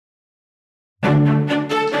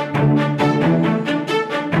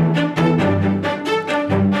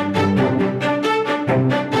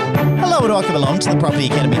Welcome along to the Property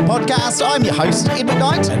Academy podcast. I'm your host, Ed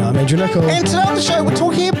McKnight. And I'm Andrew Nicol. And today on the show, we're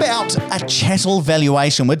talking about a chattel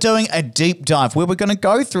valuation. We're doing a deep dive where we're going to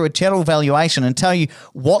go through a chattel valuation and tell you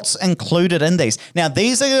what's included in these. Now,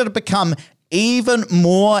 these are going to become even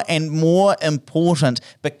more and more important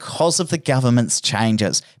because of the government's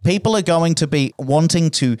changes. People are going to be wanting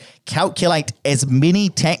to calculate as many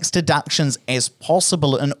tax deductions as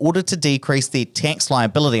possible in order to decrease their tax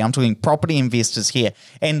liability. I'm talking property investors here.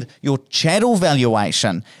 And your chattel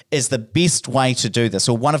valuation is the best way to do this,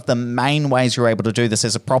 or one of the main ways you're able to do this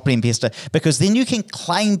as a property investor, because then you can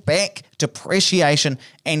claim back depreciation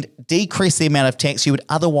and decrease the amount of tax you would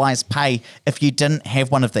otherwise pay if you didn't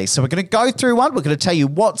have one of these. So we're going to go through one. We're going to tell you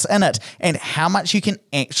what's in it and how much you can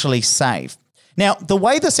actually save. Now, the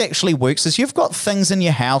way this actually works is you've got things in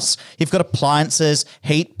your house, you've got appliances,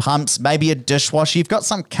 heat pumps, maybe a dishwasher, you've got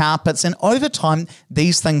some carpets, and over time,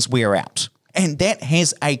 these things wear out. And that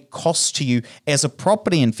has a cost to you as a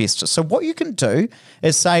property investor. So what you can do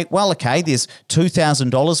is say, well, okay, there's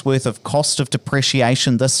 $2,000 worth of cost of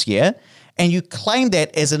depreciation this year, and you claim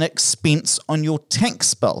that as an expense on your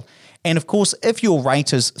tax bill. And of course, if your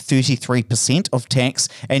rate is 33% of tax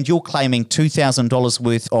and you're claiming $2,000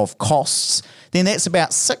 worth of costs, then that's about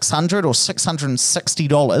 $600 or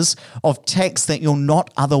 $660 of tax that you're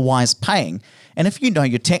not otherwise paying. And if you know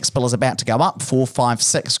your tax bill is about to go up $4, $5,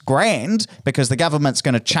 $6 grand because the government's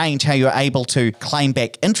going to change how you're able to claim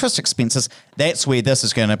back interest expenses, that's where this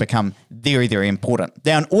is going to become very, very important.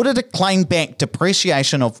 Now, in order to claim back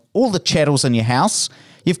depreciation of all the chattels in your house,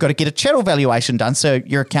 you've got to get a chattel valuation done so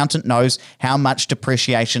your accountant knows how much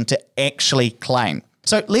depreciation to actually claim.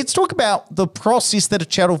 So let's talk about the process that a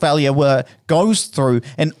chattel valuer goes through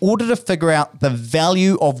in order to figure out the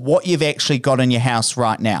value of what you've actually got in your house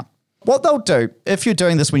right now. What they'll do, if you're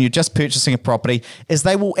doing this when you're just purchasing a property, is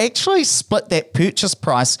they will actually split that purchase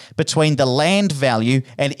price between the land value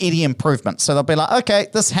and any improvements. So they'll be like, okay,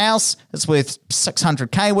 this house is worth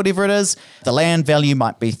 $600K, whatever it is. The land value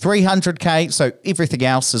might be $300K, so everything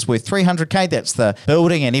else is worth $300K. That's the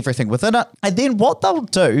building and everything within it. And then what they'll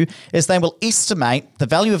do is they will estimate the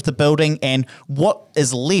value of the building and what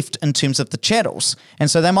is left in terms of the chattels. And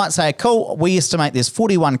so they might say, cool, we estimate there's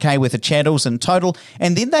 $41K worth of chattels in total,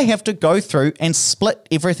 and then they have to go through and split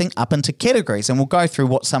everything up into categories. And we'll go through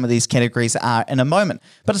what some of these categories are in a moment.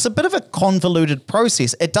 But it's a bit of a convoluted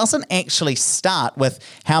process. It doesn't actually start with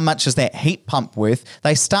how much is that heat pump worth.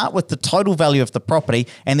 They start with the total value of the property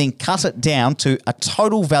and then cut it down to a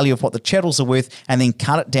total value of what the chattels are worth and then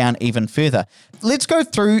cut it down even further. Let's go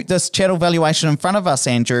through this chattel valuation in front of us,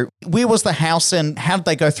 Andrew. Where was the house and how did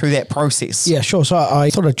they go through that process? Yeah, sure. So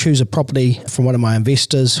I thought I'd choose a property from one of my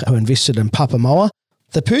investors who invested in Papamoa.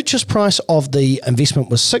 The purchase price of the investment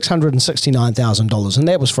was $669,000, and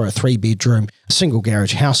that was for a 3-bedroom, single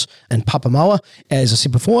garage house in Papamoa. As I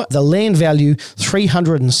said before, the land value,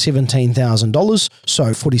 $317,000, so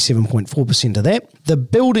 47.4% of that. The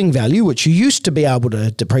building value, which you used to be able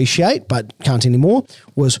to depreciate but can't anymore,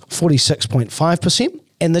 was 46.5%.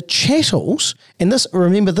 And the chattels, and this,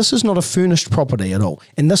 remember, this is not a furnished property at all.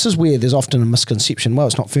 And this is where there's often a misconception. Well,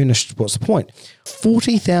 it's not furnished. What's the point?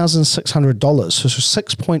 $40,600, so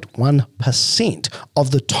 6.1%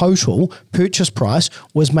 of the total purchase price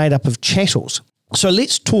was made up of chattels. So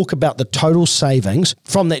let's talk about the total savings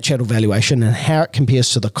from that chattel valuation and how it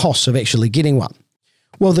compares to the costs of actually getting one.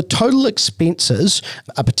 Well, the total expenses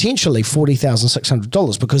are potentially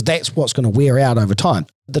 $40,600 because that's what's going to wear out over time.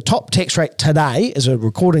 The top tax rate today, as we're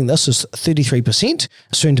recording this, is 33%,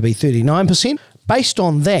 soon to be 39%. Based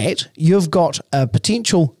on that, you've got a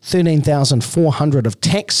potential $13,400 of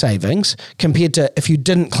tax savings compared to if you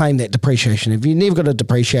didn't claim that depreciation, if you never got a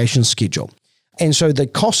depreciation schedule. And so the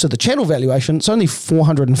cost of the chattel valuation, it's only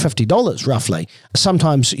 $450 roughly.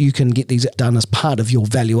 Sometimes you can get these done as part of your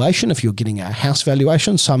valuation if you're getting a house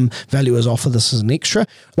valuation. Some valuers offer this as an extra.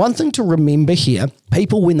 One thing to remember here,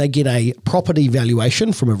 people when they get a property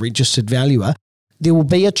valuation from a registered valuer, there will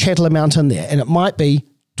be a chattel amount in there, and it might be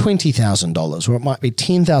 $20,000 or it might be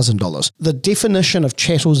 $10,000. The definition of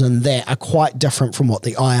chattels in that are quite different from what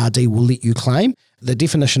the IRD will let you claim. The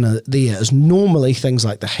definition there is normally things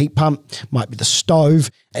like the heat pump, might be the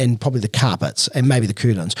stove, and probably the carpets and maybe the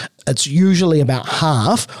curtains. It's usually about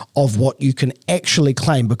half of what you can actually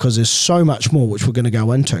claim because there's so much more, which we're going to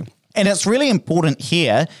go into. And it's really important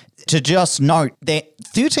here to just note that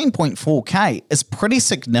 13.4K is pretty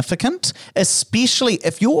significant, especially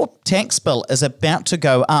if your tax bill is about to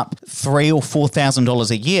go up $3,000 or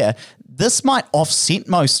 $4,000 a year. this might offset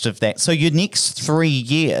most of that. So your next 3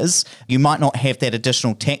 years, you might not have that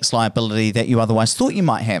additional tax liability that you otherwise thought you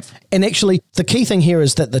might have. And actually, the key thing here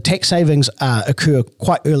is that the tax savings occur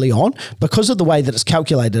quite early on because of the way that it's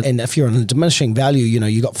calculated. And if you're in a diminishing value,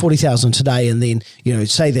 you got 40,000 today, and then,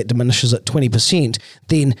 say that diminishes at 20%,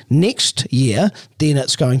 then next year, then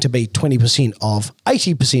it's going to be 20% of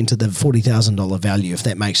 80% of the $40,000 value, if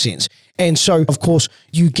that makes sense. And so, of course,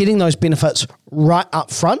 you're getting those benefits right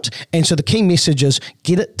up front. And so the key message is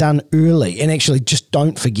get it done early, and actually just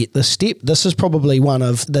don't forget this step. This is probably one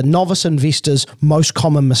of the novice investors' most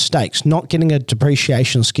common mistakes, not getting a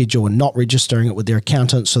depreciation schedule and not registering it with their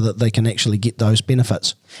accountant so that they can actually get those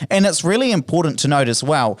benefits. And it's really important to note as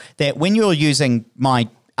well that when you're using my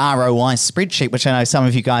ROI spreadsheet, which I know some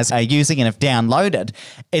of you guys are using and have downloaded,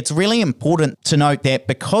 it's really important to note that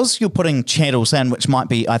because you're putting chattels in, which might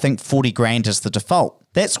be, I think, 40 grand is the default,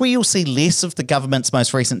 that's where you'll see less of the government's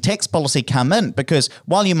most recent tax policy come in, because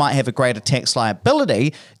while you might have a greater tax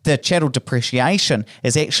liability, the chattel depreciation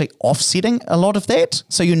is actually offsetting a lot of that.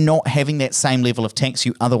 So you're not having that same level of tax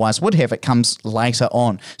you otherwise would have. It comes later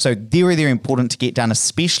on. So very, very important to get done,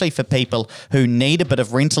 especially for people who need a bit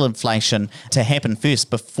of rental inflation to happen first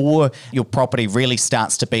before your property really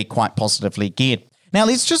starts to be quite positively geared. Now,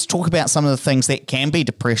 let's just talk about some of the things that can be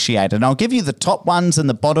depreciated. And I'll give you the top ones and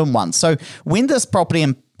the bottom ones. So when this property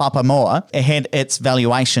in Papamoa had its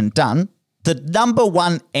valuation done, the number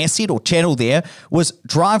one asset or chattel there was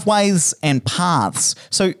driveways and paths.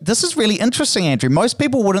 So this is really interesting, Andrew. Most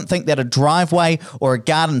people wouldn't think that a driveway or a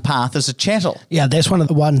garden path is a chattel. Yeah, that's one of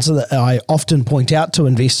the ones that I often point out to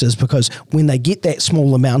investors, because when they get that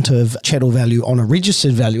small amount of chattel value on a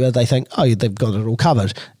registered valuer, they think, oh, they've got it all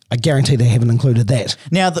covered. I guarantee they haven't included that.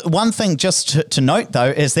 Now, the one thing just to note, though,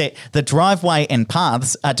 is that the driveway and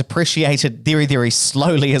paths are depreciated very, very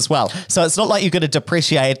slowly as well. So it's not like you're going to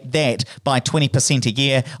depreciate that by 20% a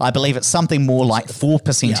year. I believe it's something more like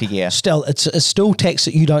 4% a year. Still, it's still tax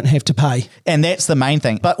that you don't have to pay. And that's the main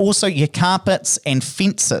thing. But also your carpets and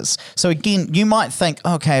fences. So again, you might think,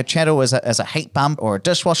 okay, a chattel is a heat pump or a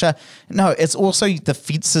dishwasher. No, it's also the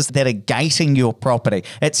fences that are gating your property.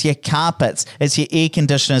 It's your carpets. It's your air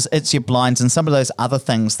conditioners. It's your blinds and some of those other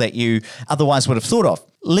things that you otherwise would have thought of.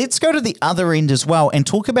 Let's go to the other end as well and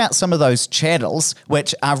talk about some of those chattels,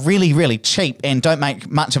 which are really, really cheap and don't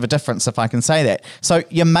make much of a difference, if I can say that. So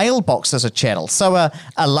your mailbox is a chattel. So are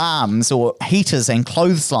alarms or heaters and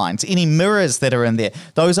clotheslines, any mirrors that are in there,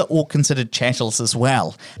 those are all considered chattels as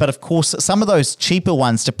well. But of course, some of those cheaper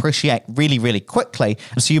ones depreciate really, really quickly.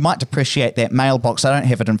 So you might depreciate that mailbox. I don't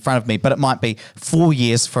have it in front of me, but it might be 4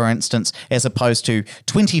 years, for instance, as opposed to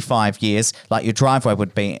 25 years like your driveway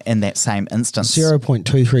would be in that same instance.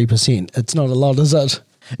 0.23%. It's not a lot, is it?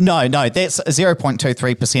 No, that's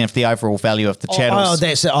 0.23% of the overall value of the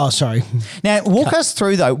chattels. Sorry. Now, walk us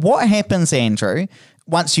through, though, what happens, Andrew,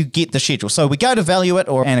 once you get the schedule. So we go to Value It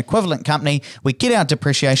or an equivalent company, we get our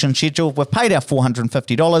depreciation schedule, we've paid our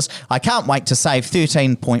 $450. I can't wait to save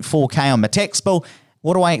 13.4K on my tax bill.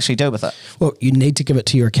 What do I actually do with it? Well, you need to give it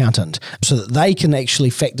to your accountant so that they can actually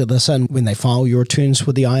factor this in when they file your returns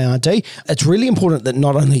with the IRD. It's really important that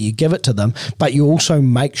not only you give it to them, but you also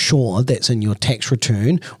make sure that's in your tax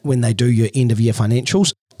return when they do your end of year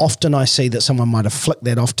financials. Often I see that someone might have flicked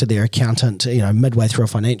that off to their accountant, midway through a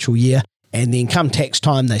financial year. And then come tax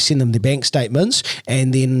time, they send them their bank statements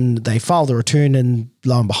and then they file the return and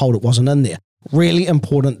lo and behold, it wasn't in there. Really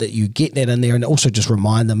important that you get that in there, and also just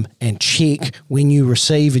remind them and check when you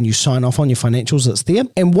receive and you sign off on your financials that's there.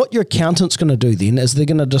 And what your accountant's going to do then is they're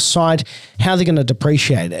going to decide how they're going to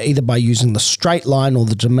depreciate it, either by using the straight line or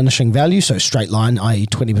the diminishing value. So straight line, i.e.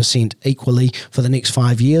 20% equally for the next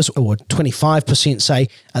 5 years, or 25% say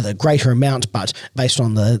the greater amount, but based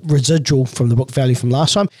on the residual from the book value from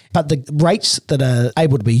last time. But the rates that are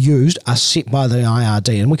able to be used are set by the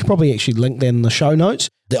IRD, and we can probably actually link that in the show notes.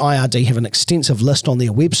 The IRD have an extensive list on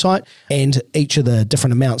their website and each of the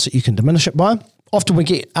different amounts that you can diminish it by. Often we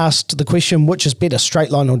get asked the question, which is better,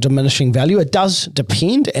 straight line or diminishing value? It does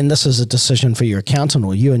depend, and this is a decision for your accountant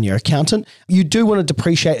or you and your accountant. You do want to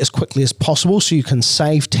depreciate as quickly as possible so you can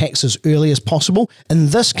save tax as early as possible.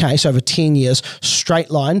 In this case, over 10 years,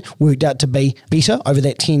 straight line worked out to be better over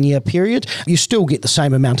that 10-year period. You still get the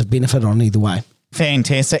same amount of benefit on either way.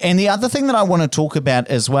 Fantastic. And the other thing that I want to talk about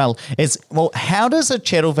as well is, well, how does a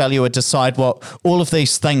chattel valuer decide what all of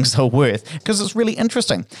these things are worth? Because it's really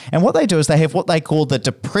interesting. And what they do is they have what they call the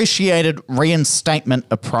depreciated reinstatement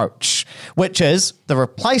approach, which is the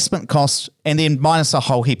replacement cost and then minus a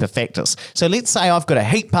whole heap of factors. So let's say I've got a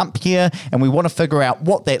heat pump here and we want to figure out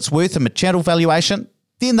what that's worth in a chattel valuation.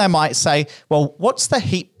 Then they might say, well, what's the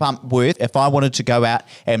heat pump worth if I wanted to go out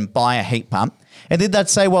and buy a heat pump? And then they'd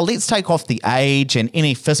say, well, let's take off the age and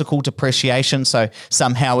any physical depreciation. So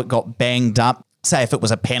somehow it got banged up. Say if it was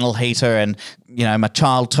a panel heater and, my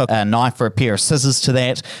child took a knife or a pair of scissors to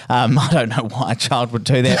that. I don't know why a child would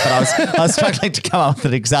do that, but I was struggling to come up with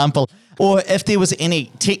an example. Or if there was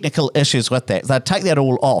any technical issues with that, they'd take that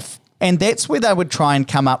all off. And that's where they would try and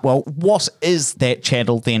come up, well, what is that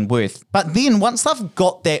chattel then worth? But then once they've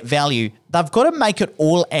got that value, they've got to make it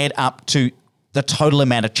all add up to the total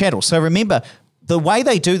amount of chattel. So remember, the way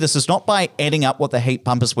they do this is not by adding up what the heat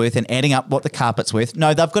pump is worth and adding up what the carpet's worth.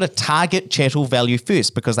 No, they've got to target chattel value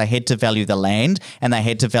first because they had to value the land and they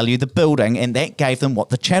had to value the building, and that gave them what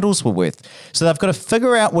the chattels were worth. So they've got to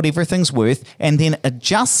figure out what everything's worth and then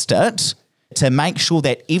adjust it to make sure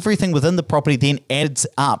that everything within the property then adds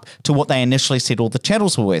up to what they initially said all the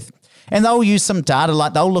chattels were worth. And they'll use some data,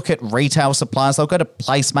 like they'll look at retail suppliers, they'll go to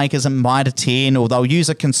placemakers and Mitre 10, or they'll use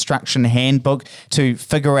a construction handbook to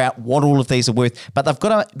figure out what all of these are worth. But they've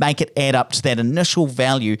got to make it add up to that initial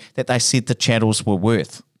value that they said the chattels were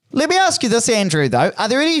worth. Let me ask you this, Andrew, though. Are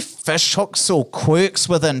there any fish hooks or quirks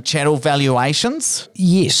within chattel valuations?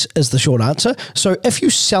 Yes, is the short answer. So if you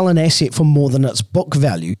sell an asset for more than its book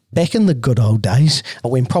value, back in the good old days,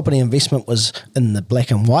 when property investment was in the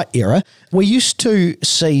black and white era, we used to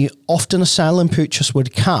see often a sale and purchase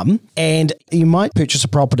would come, and you might purchase a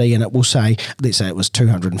property and it will say, let's say it was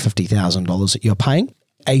 $250,000 that you're paying.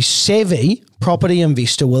 A savvy property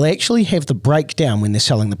investor will actually have the breakdown when they're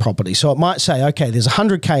selling the property. So it might say, okay, there's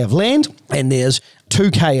 100K of land and there's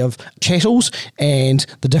 2K of chattels, and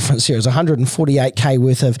the difference here is 148K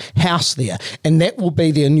worth of house there. And that will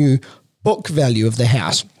be their new book value of the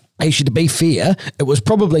house. Actually, to be fair, it was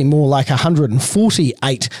probably more like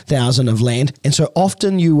 148,000 of land. And so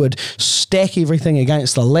often you would stack everything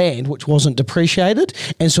against the land, which wasn't depreciated.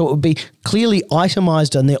 And so it would be clearly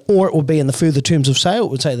itemized in there, or it would be in the further terms of sale.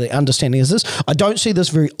 It would say the understanding is this. I don't see this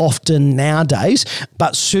very often nowadays,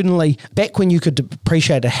 but certainly back when you could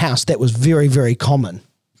depreciate a house, that was very, very common.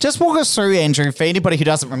 Just walk us through, Andrew, for anybody who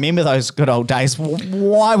doesn't remember those good old days.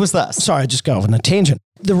 Why was this? Sorry, I just go off on a tangent.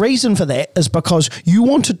 The reason for that is because you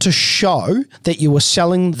wanted to show that you were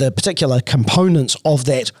selling the particular components of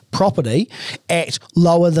that property at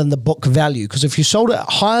lower than the book value. Because if you sold it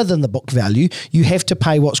higher than the book value, you have to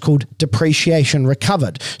pay what's called depreciation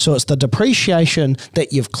recovered. So it's the depreciation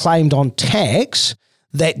that you've claimed on tax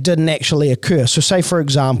that didn't actually occur. So say, for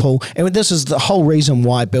example, and this is the whole reason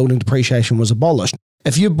why building depreciation was abolished.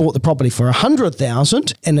 If you bought the property for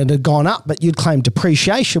 $100,000 and it had gone up, but you'd claimed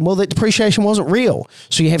depreciation, well, that depreciation wasn't real.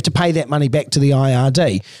 So you have to pay that money back to the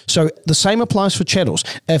IRD. So the same applies for chattels.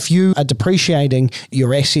 If you are depreciating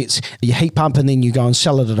your assets, your heat pump, and then you go and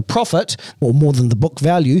sell it at a profit or more than the book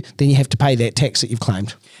value, then you have to pay that tax that you've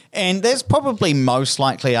claimed. And that's probably most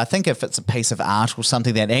likely, I think if it's a piece of art or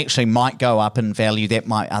something that actually might go up in value, that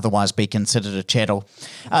might otherwise be considered a chattel.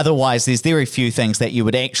 Otherwise, there's very few things that you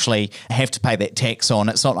would actually have to pay that tax on.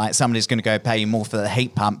 It's not like somebody's going to go pay you more for the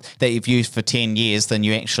heat pump that you've used for 10 years than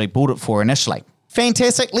you actually bought it for initially.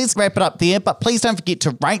 Fantastic. Let's wrap it up there. But please don't forget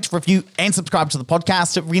to rate, review, and subscribe to the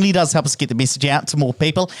podcast. It really does help us get the message out to more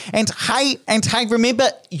people. And hey,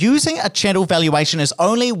 remember, using a chattel valuation is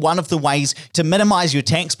only one of the ways to minimize your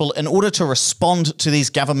tax bill in order to respond to these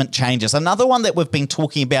government changes. Another one that we've been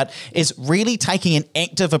talking about is really taking an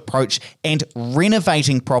active approach and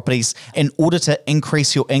renovating properties in order to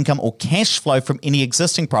increase your income or cash flow from any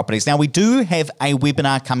existing properties. Now, we do have a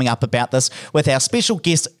webinar coming up about this with our special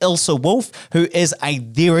guest, Ilse Wolf, who is a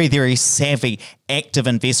very, very savvy active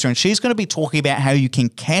investor, and she's going to be talking about how you can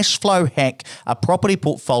cash flow hack a property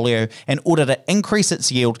portfolio in order to increase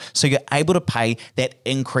its yield so you're able to pay that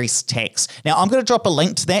increased tax. Now, I'm going to drop a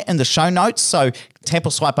link to that in the show notes, so tap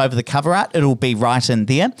or swipe over the cover art, it'll be right in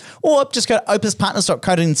there, or just go to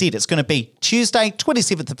opuspartners.co.nz. It's going to be Tuesday,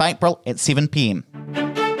 27th of April at 7 p.m.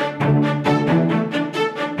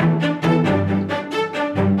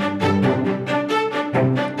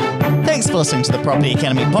 Thanks for listening to the Property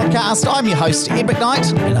Academy podcast. I'm your host, Ed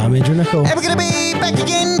McKnight. And I'm Andrew Nicol. And we're going to be back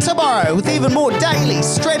again tomorrow with even more daily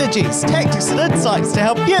strategies, tactics and insights to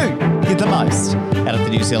help you get the most out of the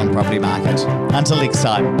New Zealand property market. Until next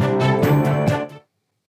time.